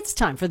It's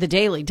time for the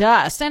Daily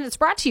Dust, and it's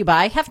brought to you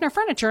by Hefner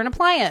Furniture and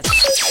Appliance.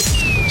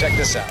 Check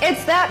this out.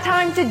 It's that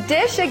time to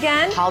dish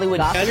again. Hollywood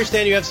gossip. I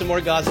understand you have some more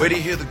gossip. Where do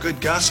you hear the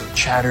good gossip?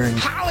 Chatter and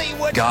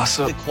Hollywood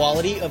gossip. The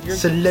quality of your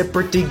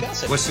Celebrity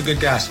gossip. What's the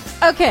good gossip?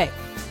 Okay,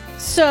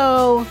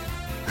 so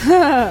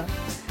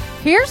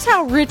here's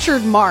how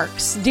Richard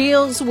Marx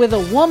deals with a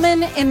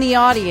woman in the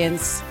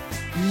audience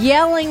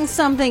yelling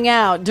something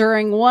out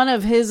during one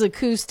of his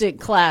acoustic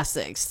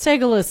classics.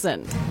 Take a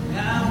listen.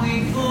 Now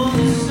wait for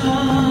the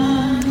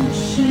sun to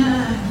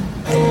shine.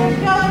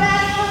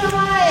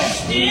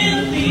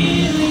 Still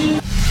believe.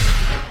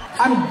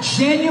 I'm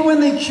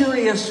genuinely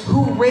curious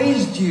who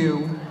raised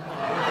you to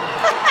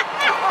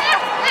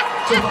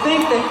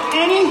think that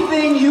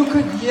anything you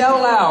could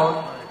yell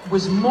out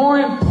was more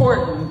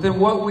important than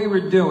what we were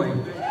doing.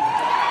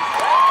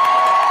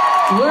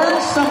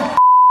 Learn some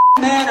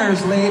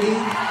manners, lady.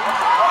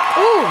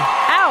 Ooh,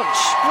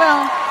 ouch.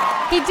 Well,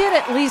 he did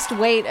at least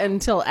wait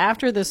until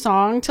after the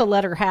song to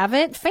let her have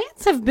it.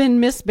 Fans have been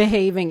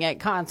misbehaving at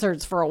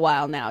concerts for a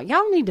while now.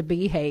 Y'all need to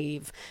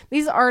behave.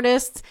 These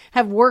artists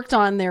have worked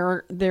on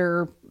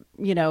their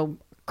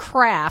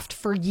craft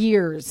for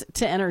years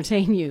to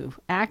entertain you.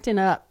 Acting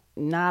up,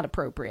 not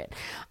appropriate.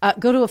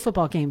 Go to a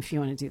football game if you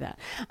want to do that.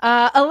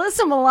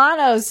 Alyssa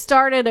Milano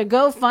started a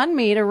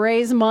GoFundMe to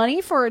raise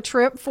money for a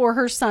trip for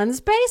her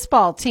son's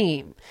baseball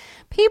team.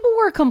 People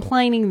were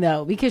complaining,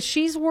 though, because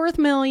she's worth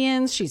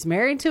millions. She's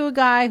married to a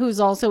guy who's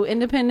also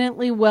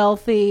independently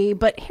wealthy.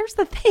 But here's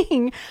the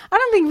thing. I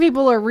don't think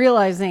people are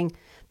realizing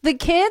the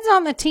kids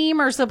on the team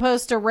are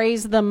supposed to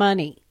raise the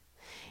money.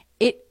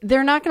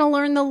 They're not going to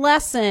learn the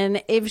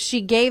lesson if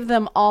she gave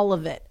them all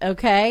of it,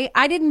 okay?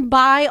 I didn't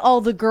buy all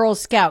the Girl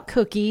Scout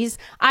cookies.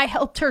 I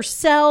helped her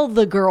sell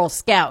the Girl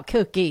Scout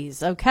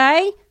cookies,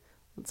 okay?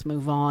 Let's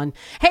move on.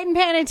 Hayden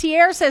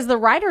Panettiere says the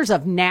writers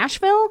of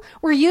Nashville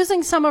were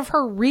using some of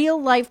her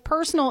real-life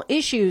personal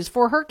issues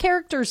for her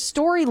characters'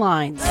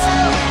 storylines.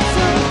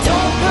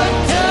 Don't put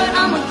dirt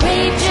on the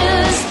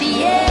pages,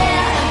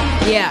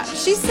 Yeah,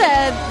 she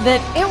said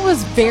that it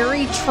was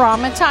very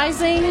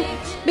traumatizing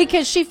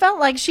because she felt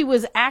like she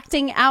was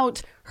acting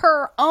out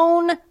her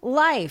own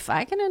life.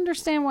 I can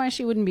understand why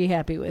she wouldn't be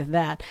happy with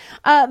that.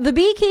 The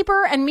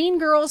Beekeeper and Mean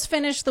Girls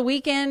finished the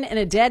weekend in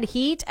a dead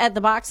heat at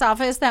the box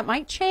office. That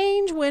might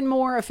change when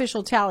more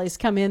official tallies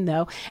come in,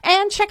 though.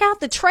 And check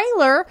out the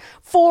trailer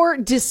for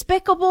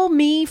Despicable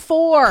Me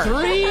 4.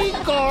 3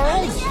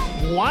 girls,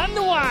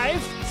 1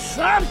 wife,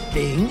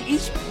 something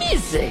is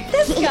missing.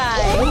 This guy.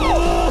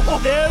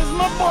 Oh, there's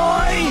my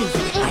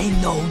boys. I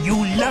know you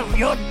love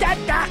your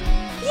dada.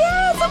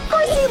 Yes, of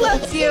course he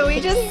loves you. He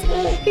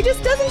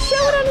just doesn't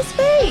show it on his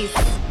face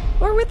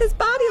or with his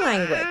body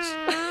language.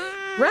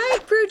 Right,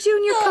 Gru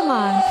Jr.? Come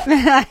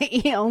on.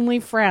 He only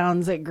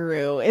frowns at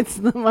Gru. It's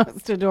the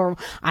most adorable.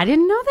 I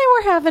didn't know they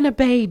were having a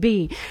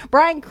baby.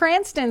 Bryan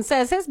Cranston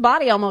says his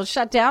body almost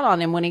shut down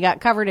on him when he got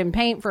covered in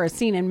paint for a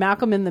scene in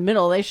Malcolm in the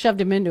Middle. They shoved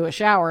him into a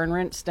shower and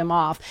rinsed him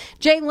off.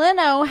 Jay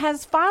Leno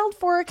has filed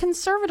for a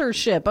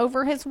conservatorship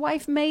over his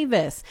wife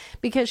Mavis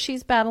because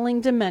she's battling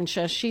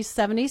dementia. She's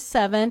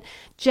 77.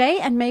 Jay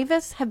and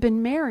Mavis have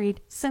been married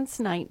since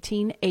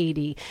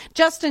 1980.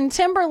 Justin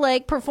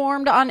Timberlake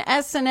performed on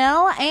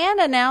SNL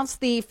and announced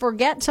the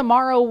Forget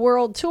Tomorrow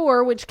World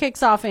Tour, which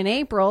kicks off in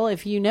April.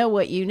 If you know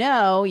what you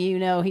know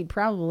he'd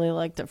probably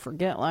like to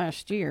forget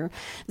last year.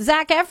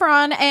 Zac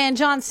Efron and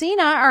John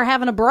Cena are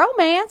having a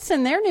bromance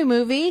in their new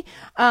movie.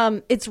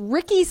 It's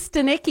Ricky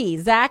Stenicki.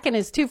 Zac and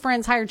his 2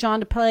 friends hired John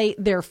to play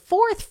their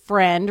 4th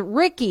friend,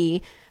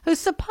 Ricky, who's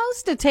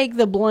supposed to take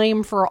the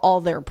blame for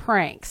all their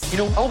pranks. You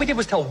know, all we did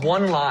was tell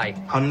 1 lie.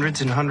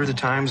 Hundreds and hundreds of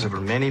times over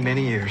many,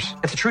 many years.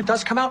 If the truth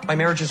does come out, my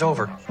marriage is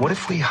over. What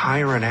if we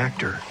hire an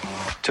actor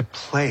to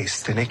play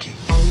Stenicki?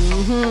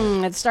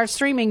 It starts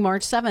streaming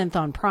March 7th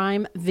on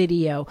Prime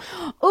Video.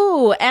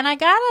 Ooh, and I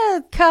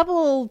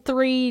got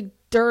 3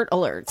 dirt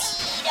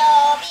alerts.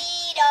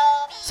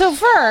 So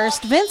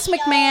first, Vince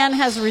McMahon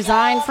has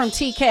resigned from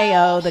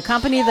TKO, the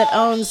company that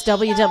owns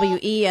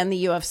WWE and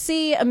the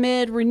UFC,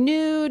 amid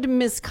renewed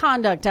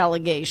misconduct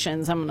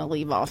allegations. I'm going to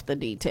leave off the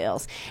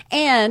details.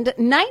 And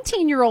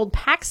 19-year-old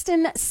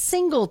Paxton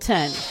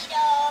Singleton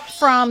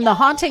from The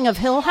Haunting of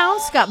Hill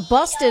House got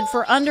busted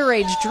for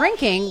underage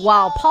drinking,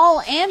 while Paul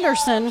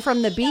Anderson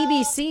from the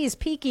BBC's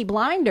Peaky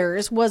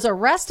Blinders was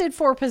arrested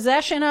for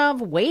possession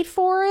of, wait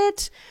for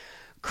it,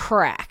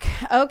 crack.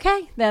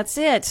 Okay, that's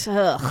it.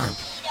 Ugh.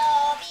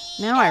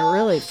 Now I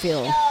really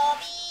feel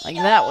like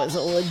that was a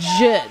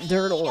legit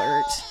dirt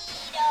alert.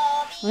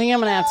 I think I'm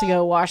going to have to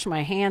go wash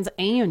my hands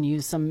and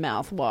use some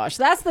mouthwash.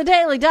 That's the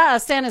Daily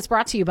Dust, and it's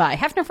brought to you by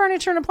Hefner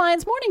Furniture and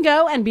Appliance Morning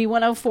Go and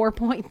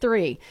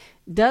B104.3.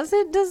 Does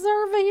it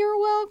deserve a you're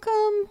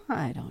welcome?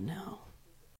 I don't know.